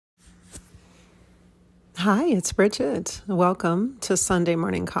Hi, it's Bridgette. Welcome to Sunday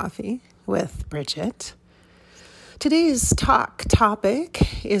Morning Coffee with Bridgette. Today's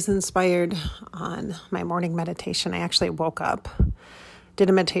topic is inspired on my morning meditation. I actually woke up, did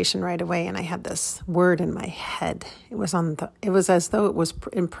a meditation right away, and I had this word in my head. It was as though it was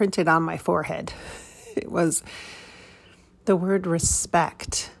imprinted on my forehead. It was the word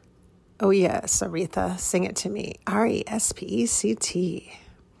respect. Oh yes, Aretha, sing it to me. RESPECT.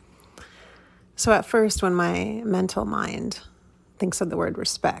 So at first, when my mental mind thinks of the word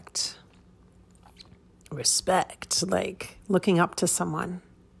respect, like looking up to someone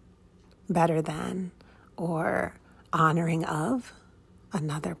better than or honoring of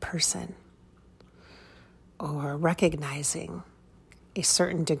another person, or recognizing a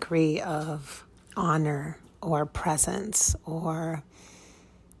certain degree of honor or presence,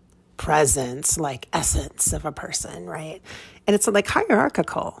 like essence of a person, right? And it's like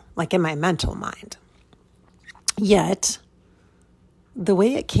hierarchical, like in my mental mind. Yet, the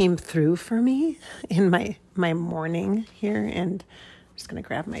way it came through for me in my morning here, and I'm just going to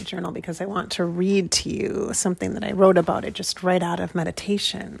grab my journal because I want to read to you something that I wrote about it just right out of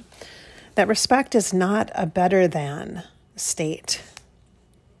meditation. That respect is not a better than state.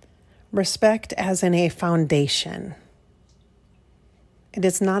 Respect as in a foundation. It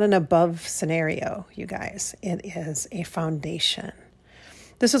is not an above scenario, you guys. It is a foundation.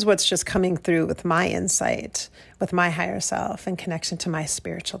 This is what's just coming through with my insight, with my higher self, and connection to my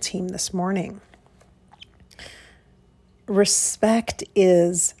spiritual team this morning. Respect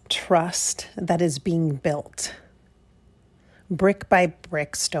is trust that is being built. Brick by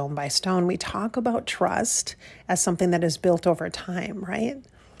brick, stone by stone. We talk about trust as something that is built over time, right?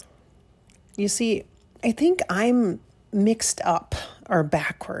 You see, I think I'm mixed up or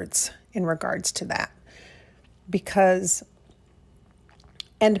backwards in regards to that, because,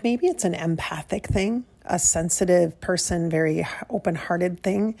 and maybe it's an empathic thing, a sensitive person, very open-hearted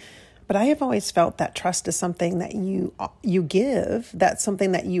thing, but I have always felt that trust is something that you give, that's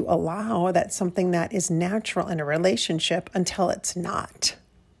something that you allow, that's something that is natural in a relationship until it's not.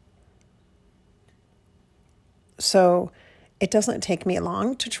 So it doesn't take me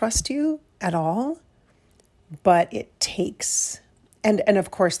long to trust you at all. But it takes, and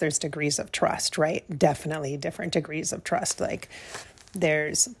of course there's degrees of trust, right? Definitely different degrees of trust. Like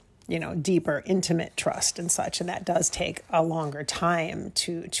there's, deeper, intimate trust and such, and that does take a longer time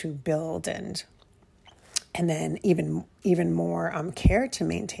to build, and then even more care to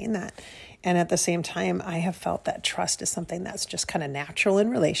maintain that. And at the same time, I have felt that trust is something that's just kind of natural in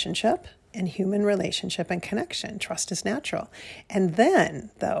relationship, in human relationship and connection. Trust is natural. And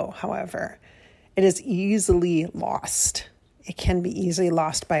then, though, however, it is easily lost. It can be easily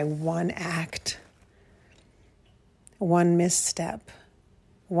lost by one act, one misstep,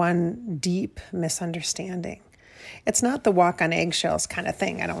 one deep misunderstanding. It's not the walk on eggshells kind of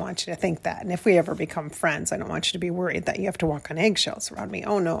thing. I don't want you to think that. And if we ever become friends, I don't want you to be worried that you have to walk on eggshells around me.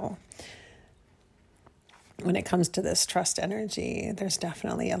 Oh, no. When it comes to this trust energy, there's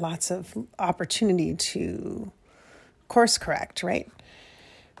definitely lots of opportunity to course correct, right?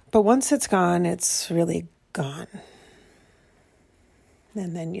 But once it's gone, it's really gone.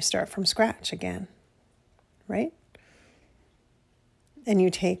 And then you start from scratch again, right? And you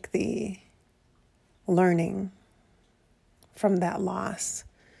take the learning from that loss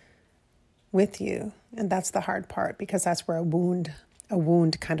with you. And that's the hard part, because that's where a wound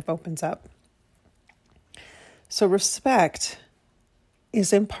kind of opens up. So respect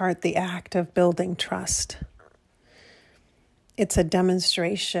is in part the act of building trust. It's a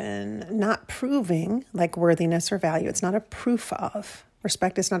demonstration, not proving, like worthiness or value. It's not a proof of.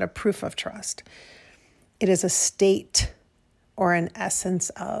 Respect is not a proof of trust. It is a state or an essence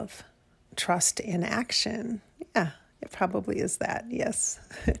of trust in action. Yeah, it probably is that. Yes,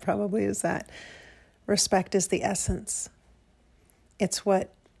 it probably is that. Respect is the essence. It's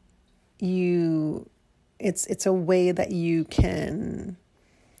what it's a way that you can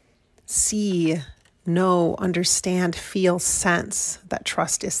see, know, understand, feel, sense that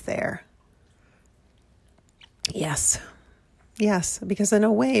trust is there. Yes, because in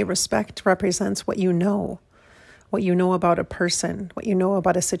a way, respect represents what you know about a person, what you know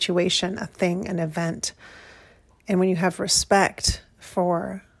about a situation, a thing, an event. And when you have respect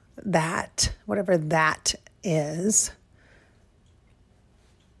for that, whatever that is,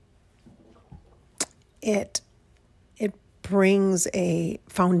 it brings a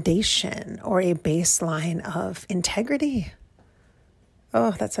foundation or a baseline of integrity.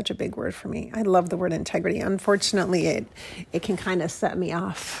 Oh, that's such a big word for me. I love the word integrity. Unfortunately, it can kind of set me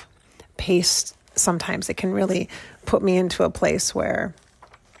off pace sometimes. It can really put me into a place where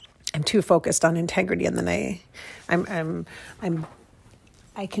I'm too focused on integrity, and then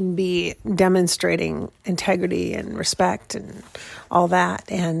I can be demonstrating integrity and respect and all that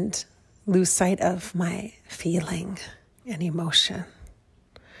and lose sight of my feeling and emotion.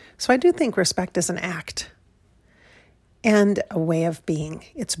 So I do think respect is an act and a way of being.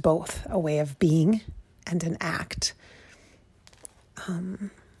 It's both a way of being and an act.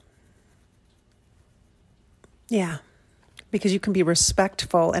 Because you can be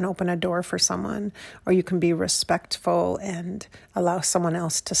respectful and open a door for someone, or you can be respectful and allow someone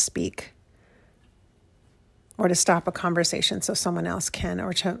else to speak, or to stop a conversation so someone else can,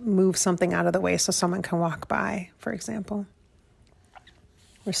 or to move something out of the way so someone can walk by, for example.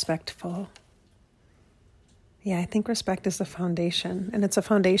 Respectful. Yeah, I think respect is the foundation, and it's a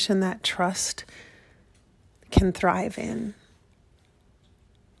foundation that trust can thrive in.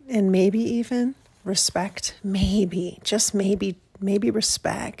 And maybe even respect, just maybe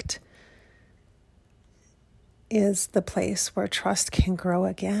respect is the place where trust can grow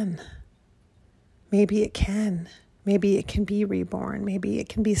again. Maybe it can. Maybe it can be reborn. Maybe it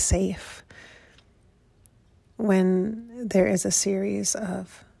can be safe when there is a series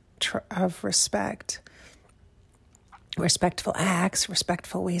of respect, respectful acts,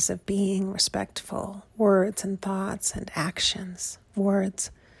 respectful ways of being, respectful words and thoughts and actions.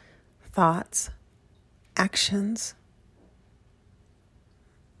 Words, thoughts, actions.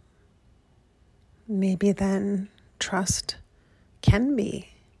 Maybe then trust can be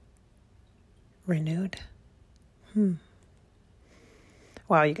renewed.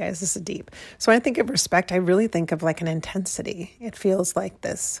 Wow, you guys, this is deep. So when I think of respect, I really think of like an intensity. It feels like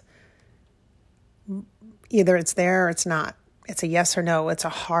this. Either it's there or it's not. It's a yes or no. It's a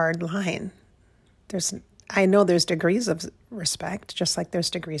hard line. I know there's degrees of respect, just like there's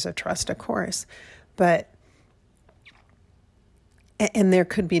degrees of trust, of course. And there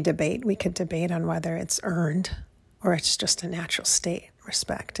could be debate. We could debate on whether it's earned or it's just a natural state.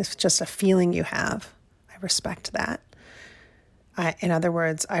 Respect. It's just a feeling you have. I respect that. In other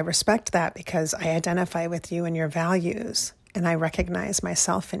words, I respect that because I identify with you and your values, and I recognize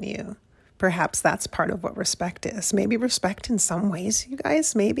myself in you. Perhaps that's part of what respect is. Maybe respect in some ways, you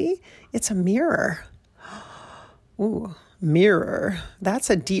guys, maybe it's a mirror. Ooh, mirror. That's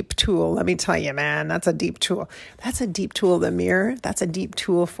a deep tool. Let me tell you, man, that's a deep tool. That's a deep tool, the mirror. That's a deep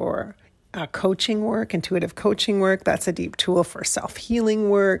tool for coaching work, intuitive coaching work. That's a deep tool for self-healing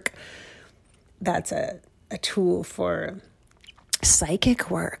work. That's a tool for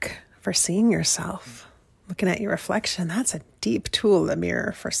psychic work, for seeing yourself, looking at your reflection. That's a deep tool, the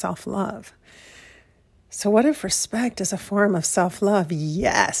mirror, for self-love. So what if respect is a form of self-love?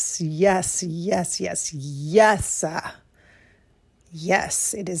 Yes, yes, yes, yes, yes.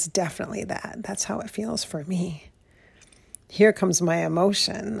 Yes, it is definitely that. That's how it feels for me. Here comes my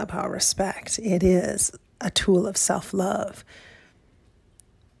emotion about respect. It is a tool of self-love.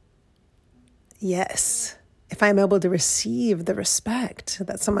 Yes. If I'm able to receive the respect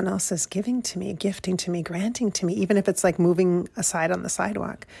that someone else is giving to me, gifting to me, granting to me, even if it's like moving aside on the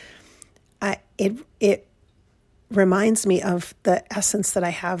sidewalk, it reminds me of the essence that I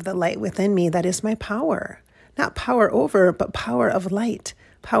have, the light within me that is my power. Not power over, but power of light,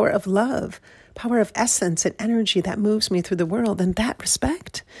 power of love, power of essence and energy that moves me through the world. And that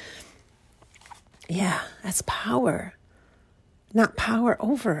respect, yeah, that's power. Not power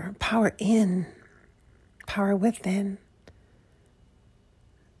over, power in. Power within.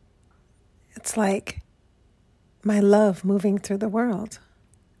 It's like my love moving through the world.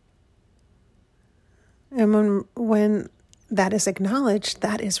 And when that is acknowledged,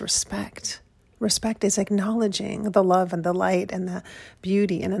 that is respect. Respect is acknowledging the love and the light and the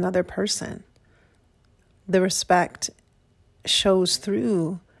beauty in another person. The respect shows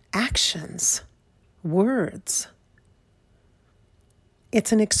through actions, words.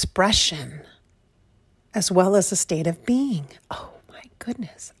 It's an expression, as well as a state of being. Oh my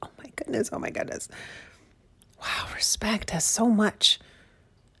goodness. Oh my goodness. Oh my goodness. Wow, respect has so much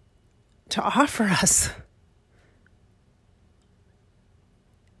to offer us.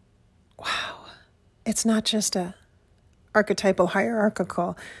 Wow. It's not just a archetypal,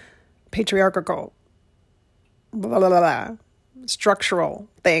 hierarchical, patriarchal, blah, blah, blah, blah, structural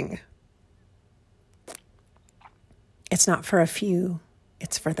thing. It's not for a few.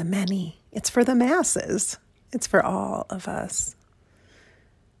 It's for the many. It's for the masses. It's for all of us.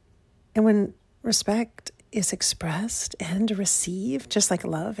 And when respect is expressed and received, just like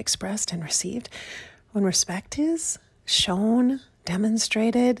love expressed and received, when respect is shown,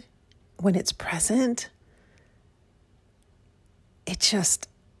 demonstrated, when it's present, it just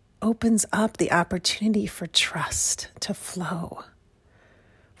opens up the opportunity for trust to flow,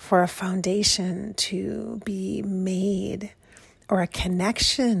 for a foundation to be made, or a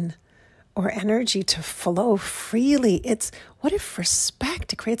connection or energy to flow freely. It's what if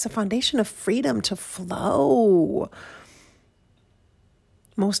respect creates a foundation of freedom to flow?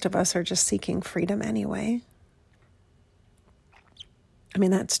 Most of us are just seeking freedom anyway. I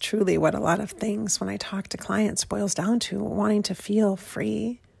mean, that's truly what a lot of things when I talk to clients boils down to, wanting to feel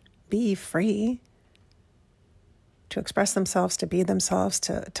free, be free, to express themselves, to be themselves,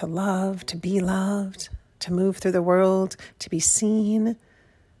 to love, to be loved, to move through the world, to be seen,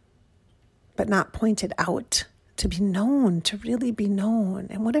 but not pointed out, to be known, to really be known.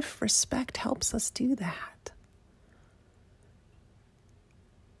 And what if respect helps us do that?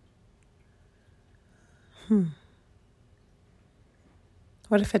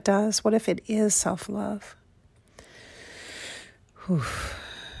 What if it does? What if it is self-love?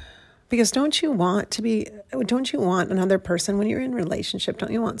 Because don't you want another person when you're in a relationship,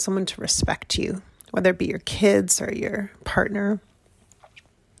 don't you want someone to respect you? Whether it be your kids or your partner,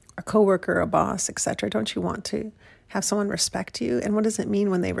 a coworker, a boss, etc. Don't you want to have someone respect you? And what does it mean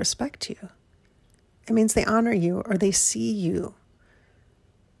when they respect you? It means they honor you, or they see you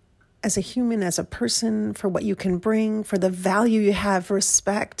as a human, as a person, for what you can bring, for the value you have.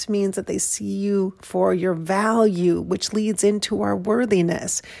 Respect means that they see you for your value, which leads into our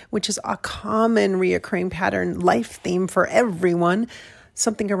worthiness, which is a common reoccurring pattern life theme for everyone.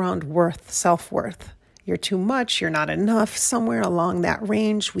 Something around worth, self-worth. You're too much, you're not enough. Somewhere along that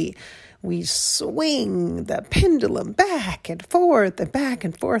range, we swing the pendulum back and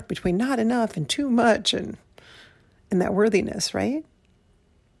forth between not enough and too much and that worthiness, right?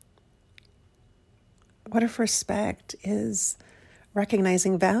 What if respect is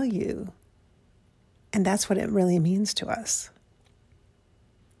recognizing value? And that's what it really means to us.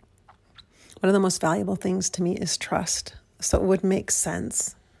 One of the most valuable things to me is trust. So it would make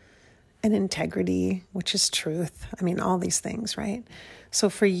sense. And integrity, which is truth. I mean, all these things, right? So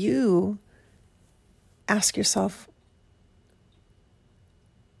for you, ask yourself,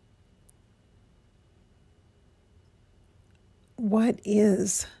 what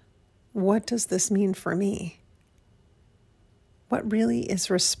does this mean for me? What really is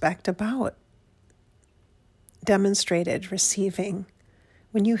respect about? Demonstrated, receiving.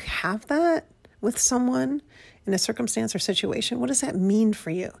 When you have that with someone in a circumstance or situation, what does that mean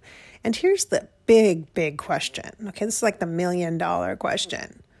for you? And here's the big, big question. Okay, this is like the $1 million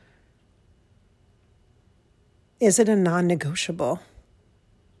question. Is it a non-negotiable?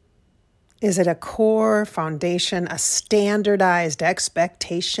 Is it a core foundation, a standardized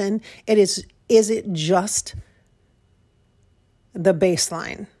expectation? Is it just the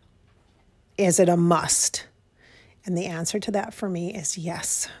baseline? Is it a must? And the answer to that for me is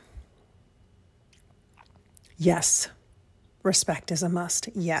yes. Yes. Respect is a must.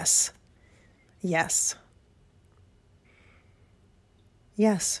 Yes. Yes.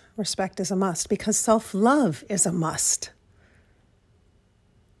 Yes, respect is a must, because self-love is a must.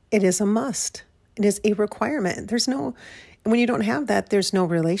 It is a must. It is a requirement. When you don't have that, there's no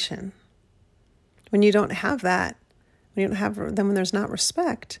relation. When you don't have that, when there's not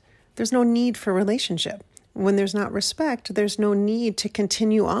respect, there's no need for relationship. When there's not respect, there's no need to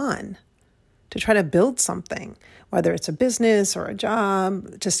continue on, to try to build something, whether it's a business or a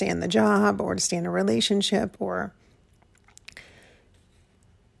job, to stay in the job or to stay in a relationship. Or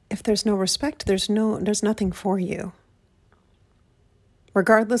if there's no respect, there's nothing for you,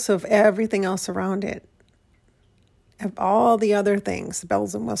 regardless of everything else around it, of all the other things,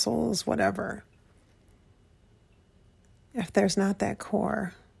 bells and whistles, whatever. If there's not that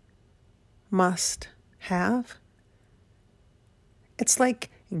core must have, it's like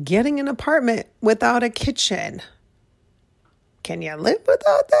getting an apartment without a kitchen. Can you live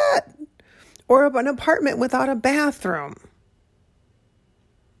without that? Or an apartment without a bathroom?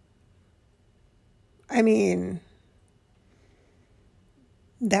 I mean,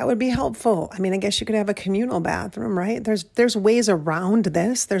 that would be helpful. I mean, I guess you could have a communal bathroom, right? There's ways around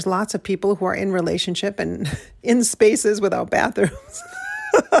this. There's lots of people who are in relationship and in spaces without bathrooms.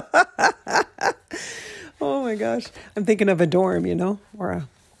 Oh my gosh. I'm thinking of a dorm, or a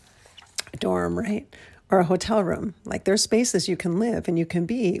dorm, right? Or a hotel room. Like there's spaces you can live and you can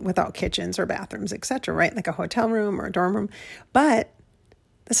be without kitchens or bathrooms, etc., right? Like a hotel room or a dorm room. But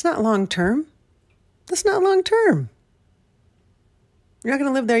that's not long term. That's not long term. You're not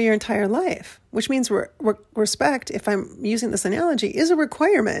going to live there your entire life, which means respect, if I'm using this analogy, is a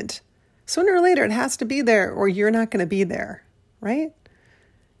requirement. Sooner or later, it has to be there or you're not going to be there, right?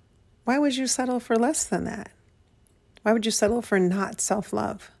 Why would you settle for less than that? Why would you settle for not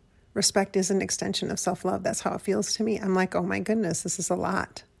self-love? Respect is an extension of self-love. That's how it feels to me. I'm like, oh my goodness, this is a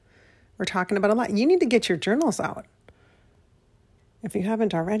lot. We're talking about a lot. You need to get your journals out if you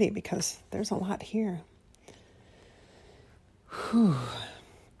haven't already, because there's a lot here. Whew.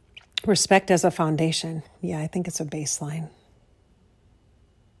 Respect as a foundation. Yeah, I think it's a baseline.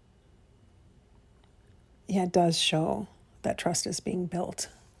 Yeah, it does show that trust is being built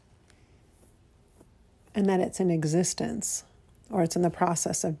and that it's in existence, or it's in the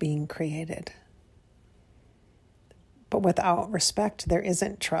process of being created. But without respect, there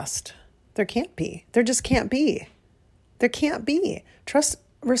isn't trust. There can't be. There just can't be. There can't be.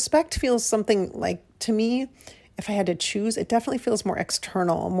 Respect feels something like, to me, if I had to choose, it definitely feels more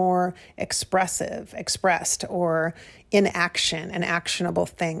external, more expressed, or in action, an actionable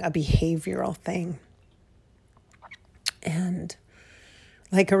thing, a behavioral thing. And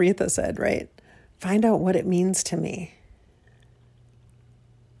like Aretha said, right? Find out what it means to me.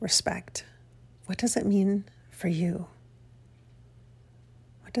 Respect. What does it mean for you?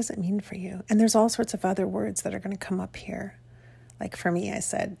 What does it mean for you? And there's all sorts of other words that are going to come up here. Like for me, I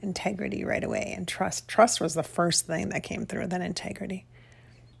said integrity right away, and trust. Trust was the first thing that came through, then integrity.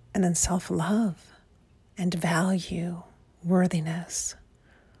 And then self-love and value, worthiness.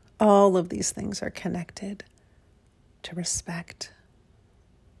 All of these things are connected to respect.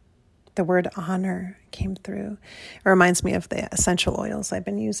 The word honor came through. It reminds me of the essential oils I've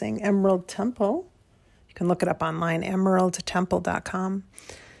been using. Emerald Temple. You can look it up online, emeraldtemple.com.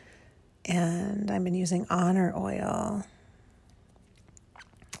 And I've been using honor oil.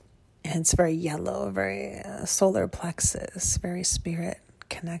 And it's very yellow, very solar plexus, very spirit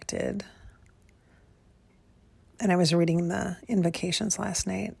connected. And I was reading the invocations last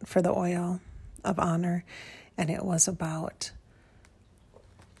night for the oil of honor. And it was about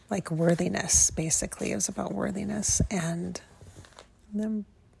like worthiness, basically. It was about worthiness and them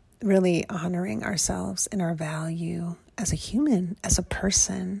really honoring ourselves and our value as a human, as a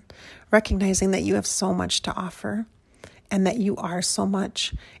person, recognizing that you have so much to offer and that you are so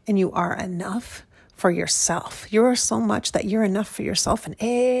much and you are enough for yourself. You are so much that you're enough for yourself and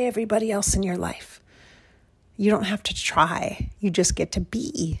everybody else in your life. You don't have to try. You just get to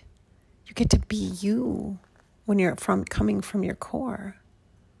be. You get to be you when you're coming from your core.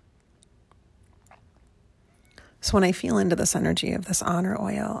 So when I feel into this energy of this honor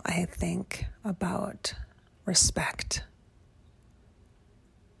oil, I think about respect.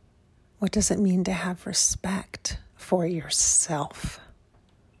 What does it mean to have respect for yourself?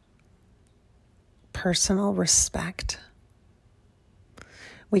 Personal respect.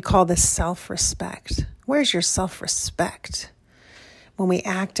 We call this self-respect. Where's your self-respect? When we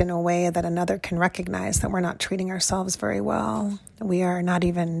act in a way that another can recognize that we're not treating ourselves very well, we are not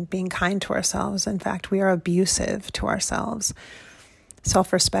even being kind to ourselves. In fact, we are abusive to ourselves.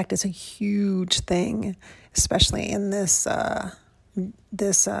 Self-respect is a huge thing, especially in this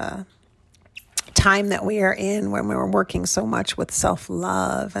time that we are in, when we're working so much with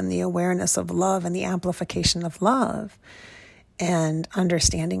self-love and the awareness of love and the amplification of love. And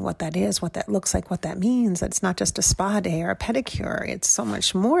understanding what that is, what that looks like, what that means. It's not just a spa day or a pedicure. It's so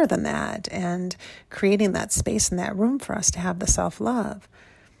much more than that. And creating that space and that room for us to have the self-love.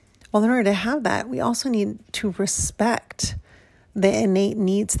 Well, in order to have that, we also need to respect the innate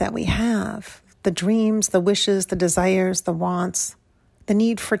needs that we have. The dreams, the wishes, the desires, the wants, the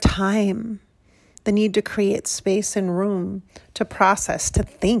need for time, the need to create space and room to process, to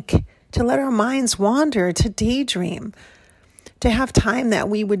think, to let our minds wander, to daydream, to have time that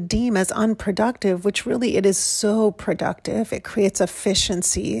we would deem as unproductive, which really it is so productive. It creates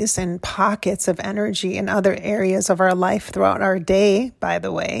efficiencies and pockets of energy in other areas of our life throughout our day, by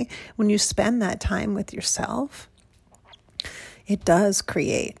the way. When you spend that time with yourself, it does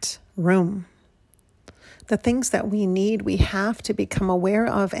create room. The things that we need, we have to become aware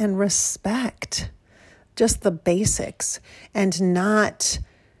of and respect. Just the basics, and not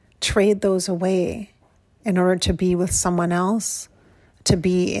trade those away in order to be with someone else, to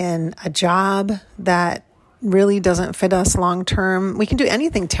be in a job that really doesn't fit us long term. We can do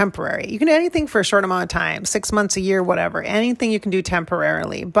anything temporary. You can do anything for a short amount of time, 6 months, a year, whatever. Anything you can do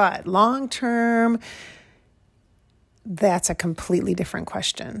temporarily. But long term, that's a completely different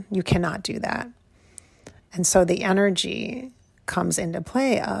question. You cannot do that. And so the energy comes into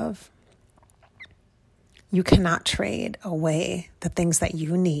play of you cannot trade away the things that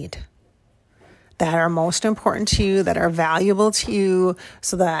you need, that are most important to you, that are valuable to you,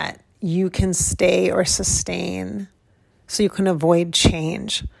 so that you can stay or sustain, so you can avoid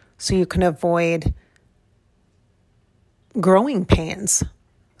change, so you can avoid growing pains,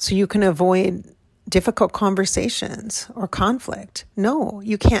 so you can avoid difficult conversations or conflict. No,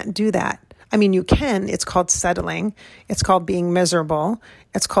 you can't do that I mean, you can. It's called settling. It's called being miserable.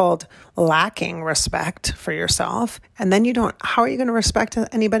 It's called lacking respect for yourself. And then how are you going to respect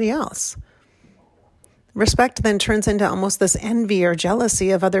anybody else? Respect then turns into almost this envy or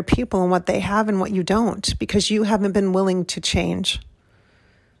jealousy of other people and what they have and what you don't, because you haven't been willing to change.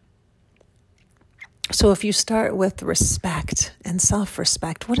 So if you start with respect and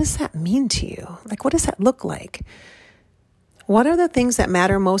self-respect, what does that mean to you? Like, what does that look like? What are the things that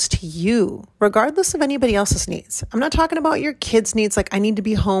matter most to you, regardless of anybody else's needs? I'm not talking about your kids' needs, like I need to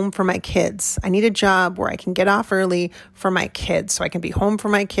be home for my kids. I need a job where I can get off early for my kids so I can be home for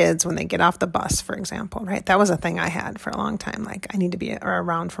my kids when they get off the bus, for example, right? That was a thing I had for a long time. Like, I need to be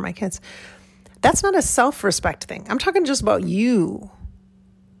around for my kids. That's not a self-respect thing. I'm talking just about you.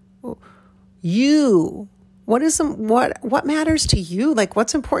 You. What matters to you? Like,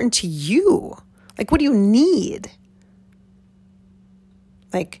 what's important to you? Like, what do you need?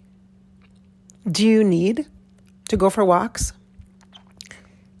 Like, do you need to go for walks?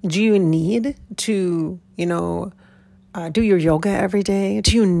 Do you need to, do your yoga every day?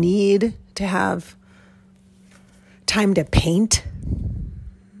 Do you need to have time to paint?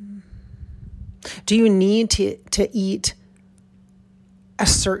 Do you need to eat a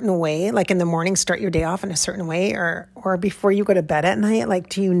certain way? Like in the morning, start your day off in a certain way, or before you go to bed at night? Like,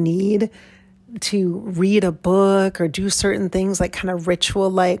 do you need to read a book or do certain things like kind of ritual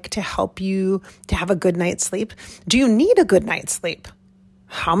like to help you to have a good night's sleep? Do you need a good night's sleep?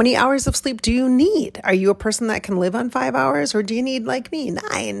 How many hours of sleep do you need? Are you a person that can live on 5 hours, or do you need, like me,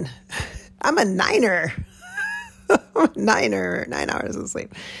 9? I'm a niner. I'm a niner, 9 hours of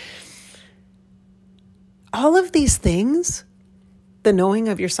sleep. All of these things, the knowing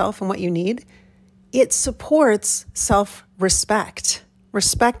of yourself and what you need, it supports self-respect.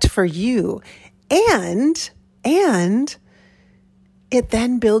 Respect for you. And it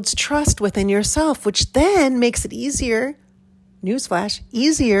then builds trust within yourself, which then makes it easier, newsflash,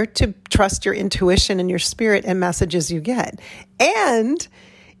 easier to trust your intuition and your spirit and messages you get. And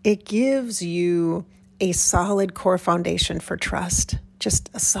it gives you a solid core foundation for trust, just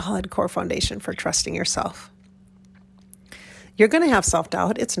a solid core foundation for trusting yourself. You're going to have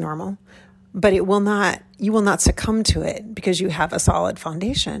self-doubt. It's normal. But you will not succumb to it because you have a solid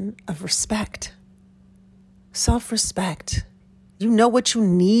foundation of respect, self-respect. You know what you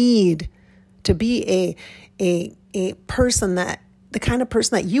need to be a person the kind of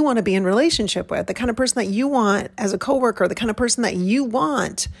person that you want to be in relationship with, the kind of person that you want as a coworker, the kind of person that you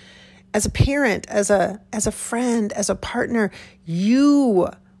want as a parent, as a friend, as a partner. You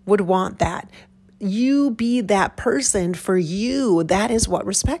would want that. You be that person for you. That is what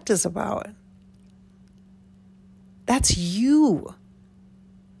respect is about. That's you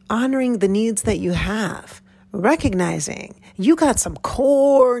honoring the needs that you have, recognizing you got some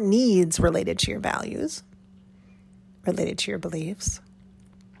core needs related to your values, related to your beliefs,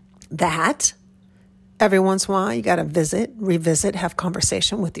 that every once in a while you got to revisit, have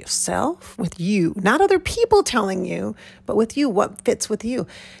conversation with yourself, with you, not other people telling you, but with you, what fits with you.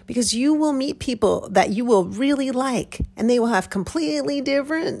 Because you will meet people that you will really like, and they will have completely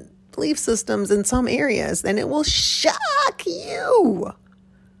different belief systems in some areas, and it will shock you.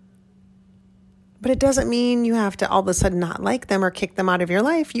 But it doesn't mean you have to all of a sudden not like them or kick them out of your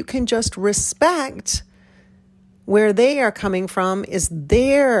life. You can just respect where they are coming from is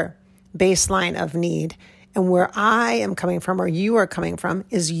their baseline of need, and where I am coming from or you are coming from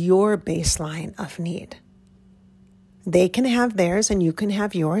is your baseline of need. They can have theirs and you can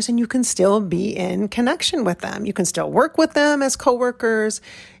have yours, and you can still be in connection with them. You can still work with them as coworkers.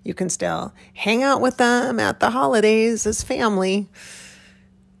 You can still hang out with them at the holidays as family.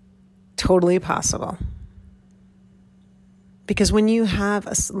 Totally possible. Because when you have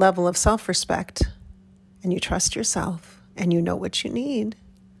a level of self-respect and you trust yourself and you know what you need,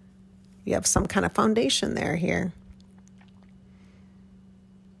 you have some kind of foundation here.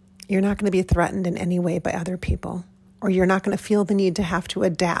 You're not going to be threatened in any way by other people. Or you're not going to feel the need to have to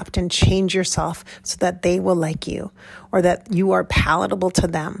adapt and change yourself so that they will like you or that you are palatable to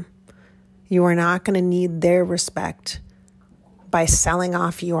them. You are not going to need their respect by selling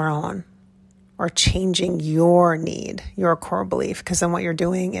off your own or changing your need, your core belief, because then what you're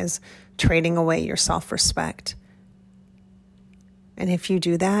doing is trading away your self-respect. And if you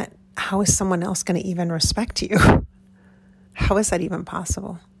do that, how is someone else going to even respect you? How is that even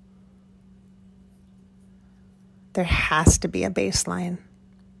possible? There has to be a baseline.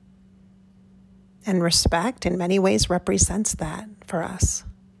 And respect in many ways represents that for us.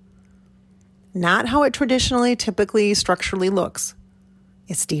 Not how it traditionally, typically, structurally looks.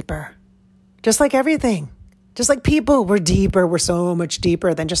 It's deeper. Just like everything. Just like people, we're deeper. We're so much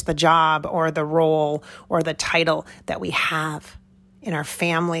deeper than just the job or the role or the title that we have in our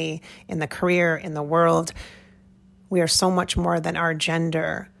family, in the career, in the world. We are so much more than our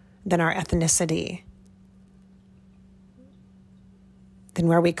gender, than our ethnicity, than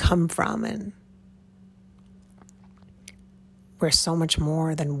where we come from. And we're so much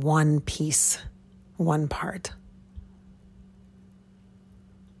more than one piece, one part.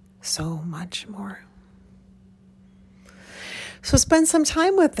 So much more. So spend some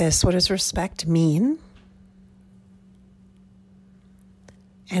time with this. What does respect mean?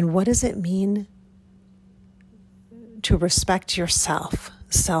 And what does it mean to respect yourself?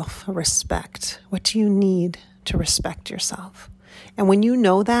 Self-respect. What do you need to respect yourself? And when you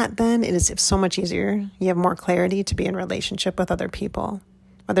know that, then it is so much easier. You have more clarity to be in relationship with other people,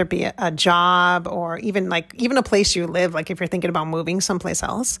 whether it be a job or even a place you live. Like if you're thinking about moving someplace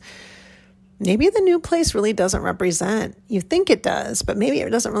else, maybe the new place really doesn't represent, you think it does, but maybe it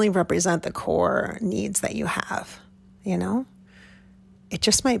doesn't really represent the core needs that you have, you know? It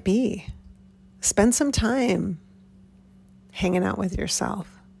just might be. Spend some time hanging out with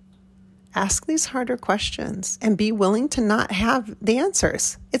yourself. Ask these harder questions and be willing to not have the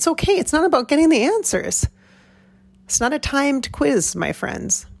answers. It's okay. It's not about getting the answers. It's not a timed quiz, my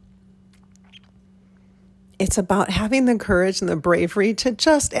friends. It's about having the courage and the bravery to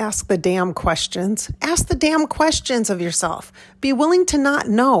just ask the damn questions. Ask the damn questions of yourself. Be willing to not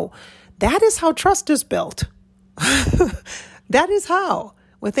know. That is how trust is built. That is how,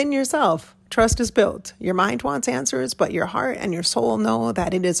 within yourself, trust is built. Your mind wants answers, but your heart and your soul know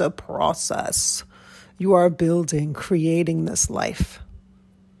that it is a process. You are building, creating this life.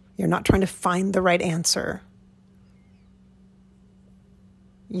 You're not trying to find the right answer.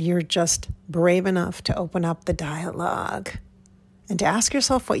 You're just brave enough to open up the dialogue and to ask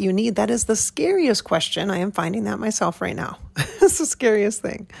yourself what you need. That is the scariest question. I am finding that myself right now. It's the scariest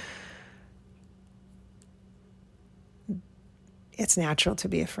thing. It's natural to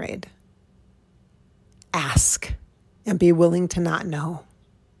be afraid. Ask and be willing to not know.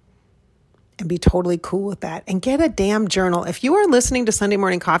 And be totally cool with that. And get a damn journal. If you are listening to Sunday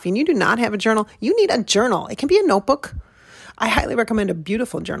Morning Coffee and you do not have a journal, you need a journal. It can be a notebook. I highly recommend a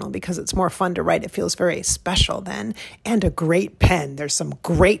beautiful journal because it's more fun to write. It feels very special then. And a great pen. There's some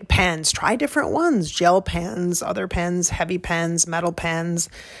great pens. Try different ones. Gel pens, other pens, heavy pens, metal pens,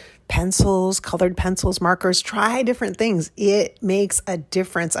 pencils, colored pencils, markers. Try different things. It makes a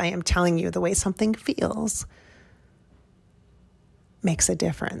difference. I am telling you, the way something feels makes a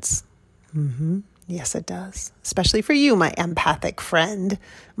difference. Yes, it does. Especially for you, my empathic friend,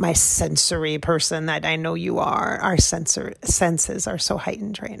 my sensory person that I know you are. Our senses are so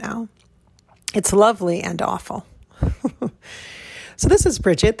heightened right now. It's lovely and awful. So this is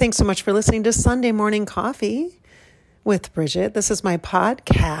Bridgette. Thanks so much for listening to Sunday Morning Coffee with Bridgette. This is my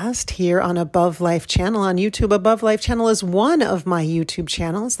podcast here on Above Life channel on YouTube. Above Life channel is one of my YouTube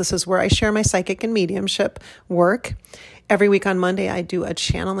channels. This is where I share my psychic and mediumship work. Every week on Monday, I do a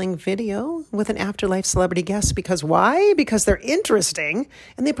channeling video with an afterlife celebrity guest. Because why? Because they're interesting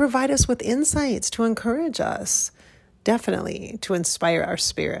and they provide us with insights to encourage us, definitely to inspire our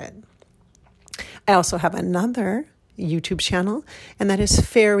spirit. I also have another YouTube channel, and that is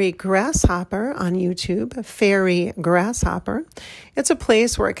Fairy Grasshopper on YouTube. Fairy Grasshopper. It's a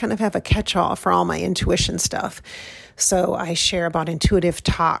place where I kind of have a catch-all for all my intuition stuff. So I share about intuitive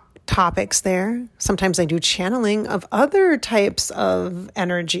topics there. Sometimes I do channeling of other types of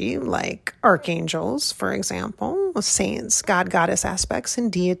energy, like archangels, for example, saints, God, goddess aspects,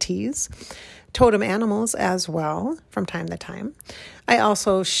 and deities, totem animals as well from time to time. I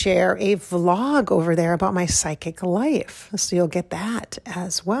also share a vlog over there about my psychic life, so you'll get that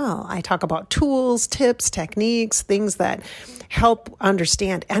as well. I talk about tools, tips, techniques, things that help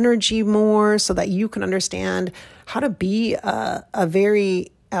understand energy more so that you can understand how to be a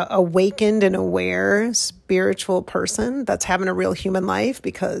very awakened and aware spiritual person that's having a real human life,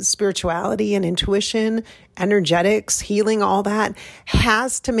 because spirituality and intuition, energetics, healing, all that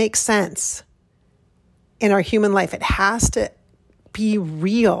has to make sense in our human life. It has to be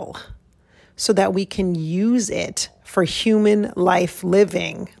real so that we can use it for human life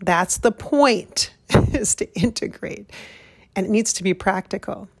living. That's the point, is to integrate. And it needs to be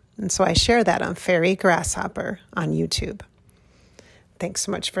practical. And so I share that on Fairy Grasshopper on YouTube. Thanks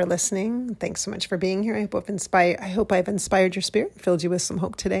so much for listening. Thanks so much for being here. I hope I've inspired your spirit, filled you with some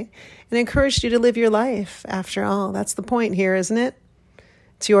hope today, and encouraged you to live your life. After all, that's the point here, isn't it?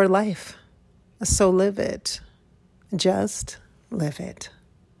 It's your life. So live it. Just live it.